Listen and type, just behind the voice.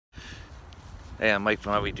Hey, I'm Mike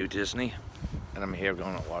from How We Do Disney, and I'm here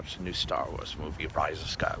going to watch the new Star Wars movie, Rise of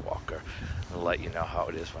Skywalker. I'll let you know how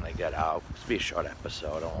it is when I get out. It's be a short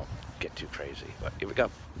episode, I won't get too crazy, but here we go.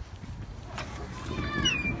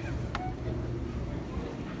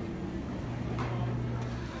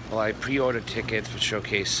 Well, I pre-ordered tickets for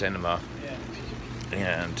Showcase Cinema,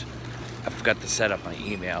 and I forgot to set up my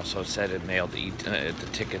email, so it said it mailed the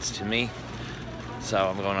tickets to me. So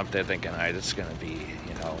I'm going up there thinking, alright, this is going to be,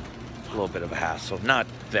 a little bit of a hassle. Not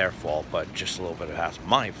their fault, but just a little bit of a hassle.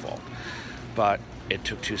 My fault. But it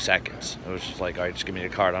took 2 seconds. It was just like, alright, just give me the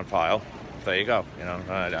card on file. There you go.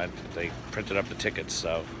 They printed up the tickets,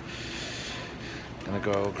 so I'm going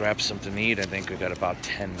to go grab something to eat. I think we got about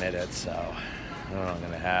 10 minutes, so I don't know what I'm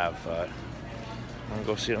going to have, but I'm going to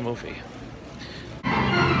go see the movie.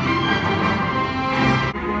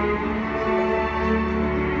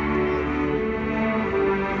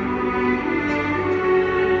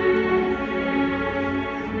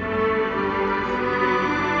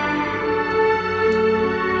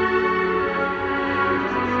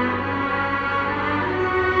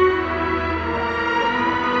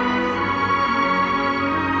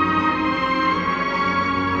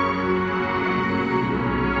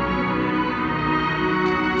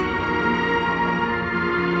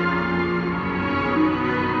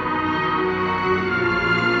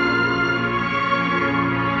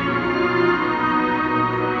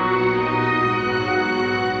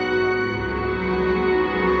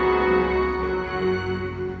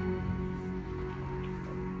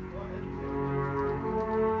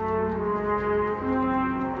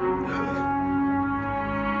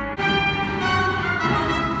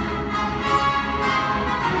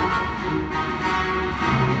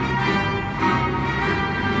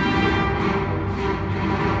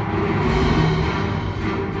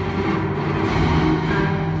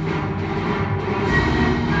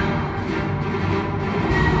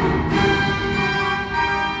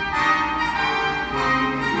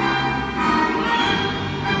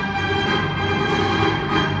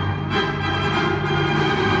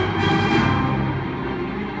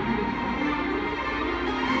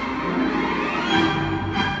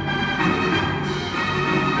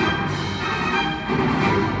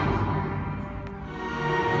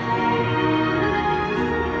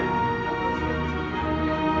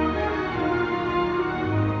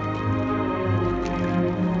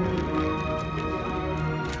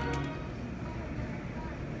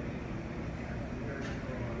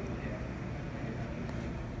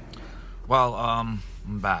 Well, I'm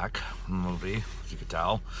back from the movie, as you could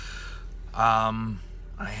tell. I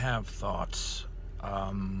have thoughts.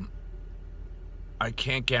 I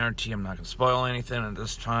can't guarantee I'm not going to spoil anything at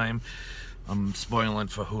this time. I'm spoiling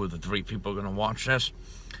for who the 3 people are going to watch this.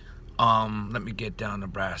 Let me get down to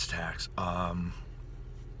brass tacks. The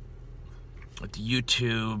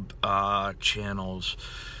YouTube channels,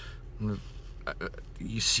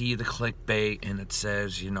 you see the clickbait and it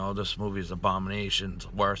says, this movie is abomination, it's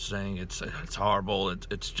the worst thing, it's horrible,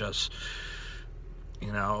 it's just,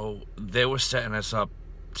 they were setting us up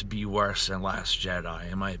to be worse than Last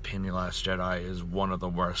Jedi. In my opinion, Last Jedi is one of the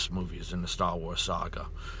worst movies in the Star Wars saga,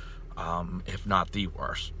 if not the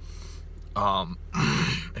worst. And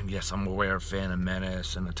yes, I'm aware of Phantom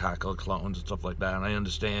Menace and Attack of the Clones and stuff like that, and I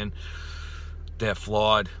understand they're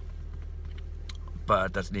flawed,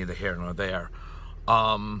 but that's neither here nor there.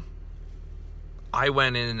 I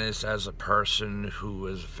went in this as a person who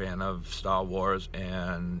is a fan of Star Wars,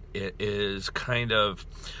 and it is kind of,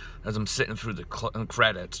 as I'm sitting through the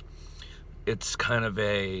credits, it's kind of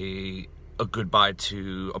a goodbye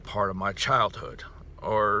to a part of my childhood.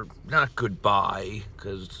 Or not goodbye,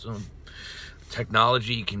 because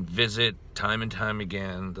technology, you can visit time and time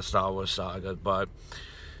again the Star Wars saga, but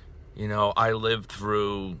I lived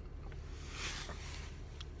through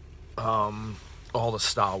all the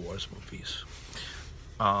Star Wars movies.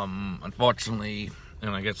 Unfortunately,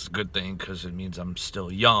 and I guess it's a good thing because it means I'm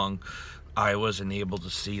still young, I wasn't able to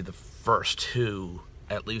see the first 2.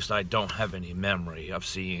 At least I don't have any memory of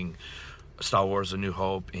seeing Star Wars A New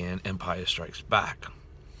Hope and Empire Strikes Back.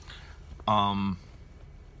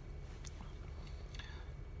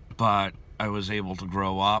 But I was able to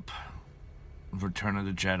grow up, Return of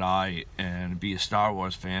the Jedi, and be a Star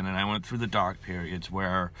Wars fan, and I went through the dark periods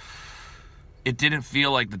where it didn't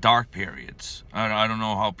feel like the dark periods. I don't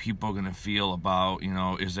know how people are going to feel about,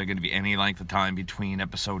 is there going to be any length of time between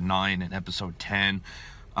episode 9 and episode 10?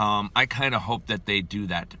 I kind of hope that they do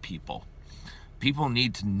that to people. People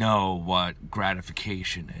need to know what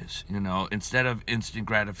gratification is. Instead of instant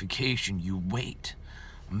gratification, you wait.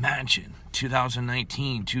 Imagine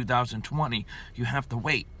 2019, 2020, you have to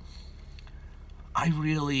wait. I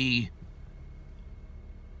really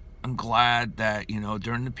I'm glad that, you know,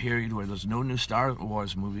 during the period where there's no new Star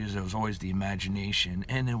Wars movies, there was always the imagination,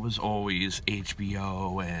 and it was always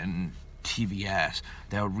HBO and TBS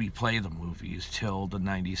that would replay the movies till the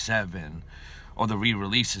 97, or the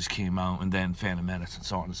re-releases came out, and then Phantom Menace and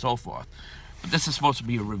so on and so forth. But this is supposed to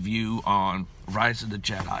be a review on Rise of the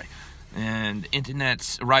Jedi and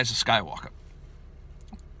internet's Rise of Skywalker.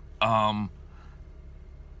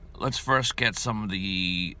 Let's first get some of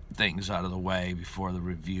the things out of the way before the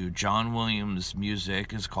review. John Williams'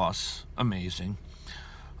 music is, of course, amazing.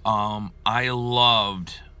 I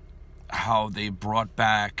loved how they brought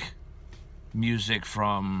back music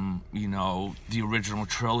from, you know, the original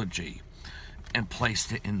trilogy and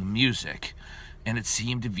placed it in the music, and it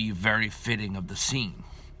seemed to be very fitting of the scene.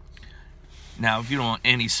 Now, if you don't want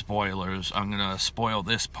any spoilers, I'm gonna spoil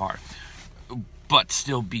this part, but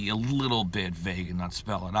still be a little bit vague and not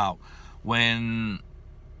spell it out. When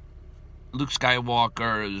Luke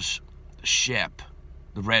Skywalker's ship,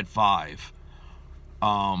 the Red 5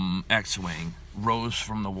 X-Wing, rose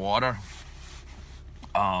from the water,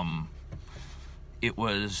 it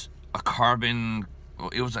was a copy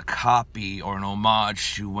or an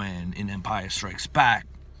homage to when in Empire Strikes Back,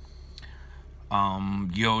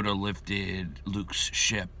 Yoda lifted Luke's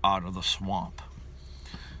ship out of the swamp.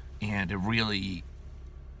 And it really,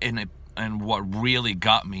 and what really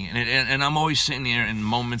got me, and I'm always sitting there in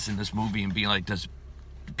moments in this movie and being like, does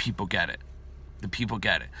people get it? The people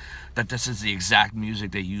get it. That this is the exact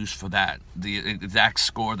music they use for that, the exact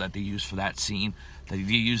score that they use for that scene, that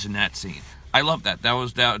they use in that scene. I love that. That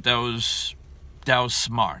was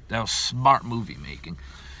smart. That was smart movie making.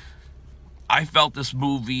 I felt this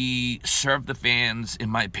movie served the fans,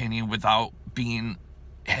 in my opinion, without being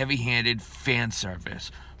heavy-handed fan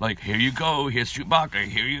service. Like, here you go, here's Chewbacca,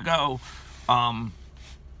 here you go.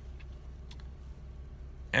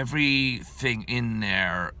 Everything in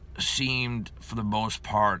there seemed, for the most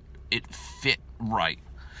part, it fit right.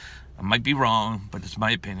 I might be wrong, but it's my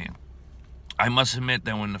opinion. I must admit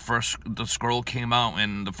that when the scroll came out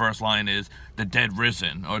and the first line is "the dead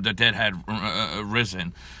risen" or "the dead had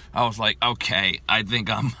risen," I was like, okay, I think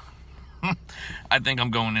I'm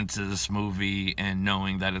going into this movie and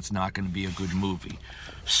knowing that it's not going to be a good movie.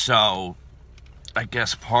 So, I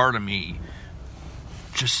guess part of me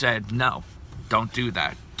just said, no, don't do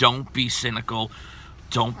that. Don't be cynical.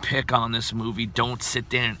 Don't pick on this movie. Don't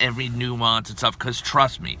sit there and every nuance and stuff. Because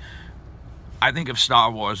trust me, I think if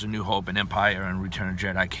Star Wars, A New Hope, and Empire, and Return of the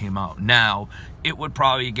Jedi came out now, it would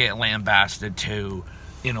probably get lambasted too,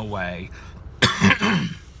 in a way.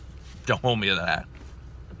 Don't hold me to that.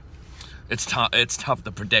 It's tough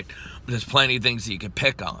to predict, but there's plenty of things that you can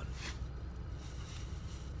pick on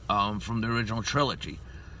from the original trilogy.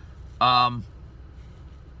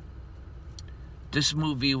 This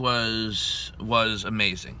movie was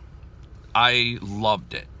amazing. I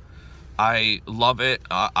loved it. I love it.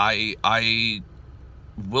 I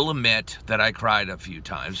will admit that I cried a few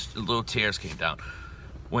times. Little tears came down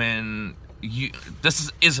when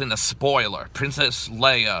this isn't a spoiler. Princess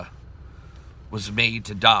Leia was made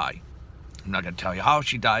to die. I'm not going to tell you how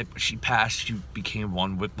she died, but she passed. She became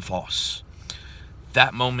one with the Force.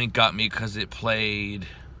 That moment got me because it played,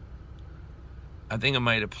 I think it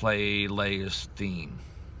might have played Leia's theme.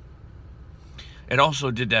 It also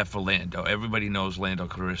did that for Lando. Everybody knows Lando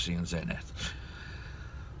Calrissian's in it.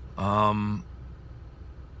 I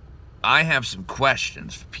have some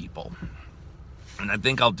questions for people. And I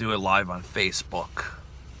think I'll do it live on Facebook.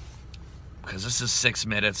 Because this is 6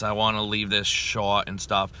 minutes. I want to leave this short and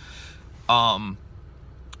stuff.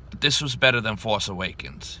 This was better than Force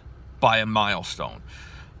Awakens by a milestone.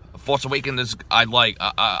 Force Awakens is,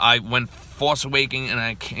 I when Force Awakens and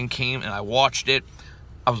I came and I watched it,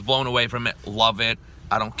 I was blown away from it. Love it.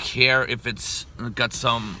 I don't care if it's got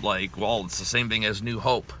some, like, well, it's the same thing as New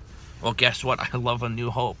Hope. Well, guess what? I love A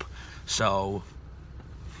New Hope. So,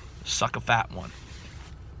 suck a fat one.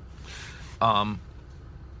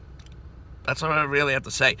 That's what I really have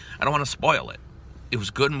to say. I don't want to spoil it. It was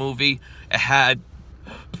a good movie. It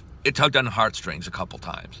tugged on the heartstrings a couple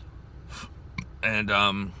times. And,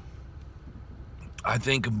 I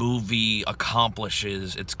think a movie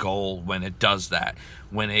accomplishes its goal when it does that.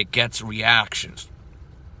 When it gets reactions.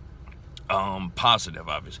 Positive,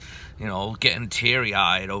 obviously. You know, getting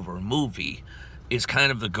teary-eyed over a movie is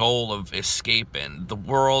kind of the goal of escaping. The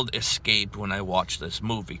world escaped when I watched this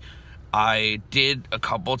movie. I did a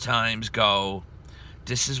couple times go,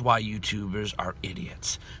 this is why YouTubers are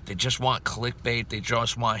idiots. They just want clickbait. They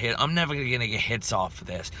just want hit. I'm never going to get hits off of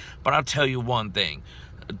this. But I'll tell you one thing.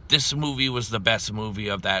 This movie was the best movie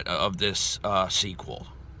of this sequel.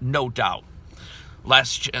 No doubt.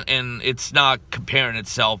 And it's not comparing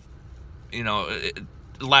itself you know,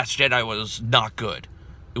 Last Jedi was not good.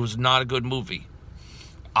 It was not a good movie.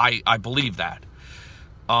 I believe that.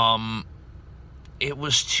 It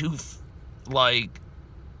was too, like,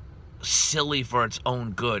 silly for its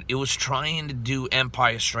own good. It was trying to do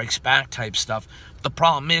Empire Strikes Back type stuff. The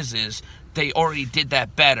problem is they already did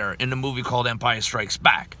that better in a movie called Empire Strikes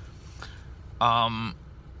Back.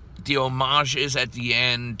 The homages at the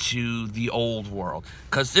end to the old world,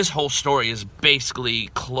 because this whole story is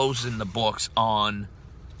basically closing the books on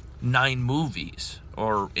 9 movies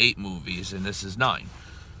or 8 movies, and this is 9.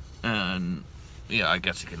 And yeah, I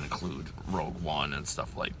guess you can include Rogue One and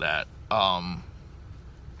stuff like that.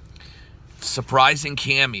 Surprising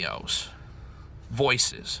cameos,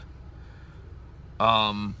 voices.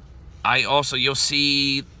 You'll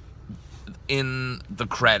see in the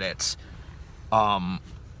credits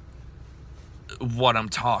what I'm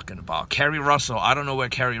talking about. Kerry Russell, I don't know where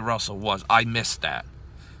Kerry Russell was. I missed that.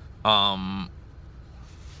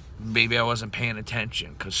 Maybe I wasn't paying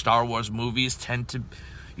attention, because Star Wars movies tend to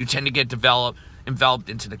get enveloped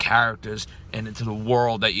into the characters and into the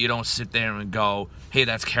world, that you don't sit there and go, hey,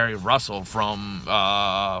 that's Kerry Russell from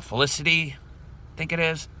Felicity, I think it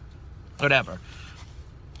is, whatever.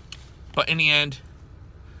 But in the end,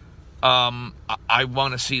 I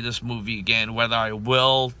want to see this movie again. Whether I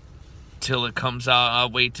will till it comes out,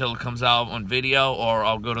 I'll wait till it comes out on video, or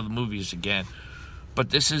I'll go to the movies again. But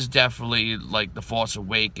this is definitely like The Force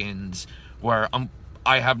Awakens, where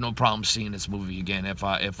I have no problem seeing this movie again if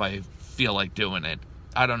I feel like doing it.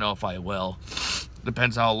 I don't know if I will.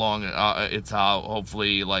 Depends how long it's out.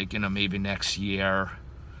 Hopefully, like, maybe next year,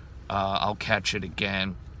 I'll catch it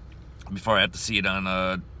again before I have to see it on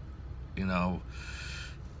a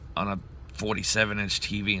 47-inch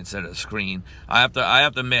TV instead of a screen. I have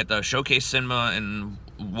to admit, the Showcase Cinema in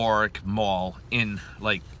Warwick Mall, in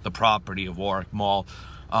like the property of Warwick Mall,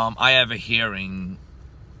 I have a hearing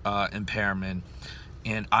impairment,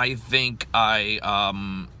 and I think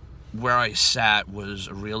where I sat was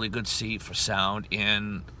a really good seat for sound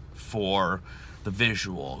and for the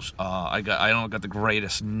visuals. I don't got the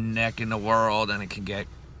greatest neck in the world, and it can get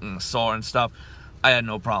sore and stuff. I had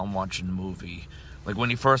no problem watching the movie. Like,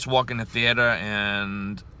 when you first walk in the theater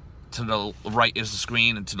and to the right is the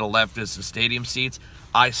screen and to the left is the stadium seats,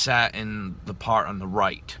 I sat in the part on the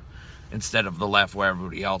right instead of the left where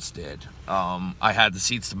everybody else did. I had the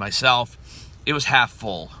seats to myself. It was half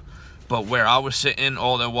full. But where I was sitting,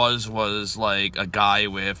 all there was like a guy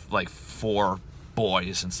with like 4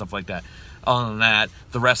 boys and stuff like that. Other than that,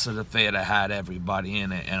 the rest of the theater had everybody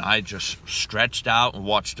in it, and I just stretched out and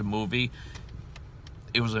watched the movie.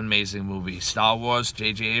 It was an amazing movie. Star Wars,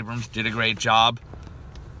 J.J. Abrams did a great job.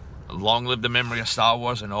 Long live the memory of Star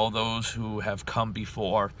Wars and all those who have come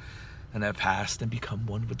before and have passed and become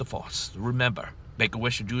one with the Force. Remember, make a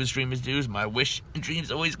wish and do as dream as do's. My wish and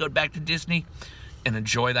dreams always go back to Disney, and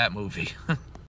enjoy that movie.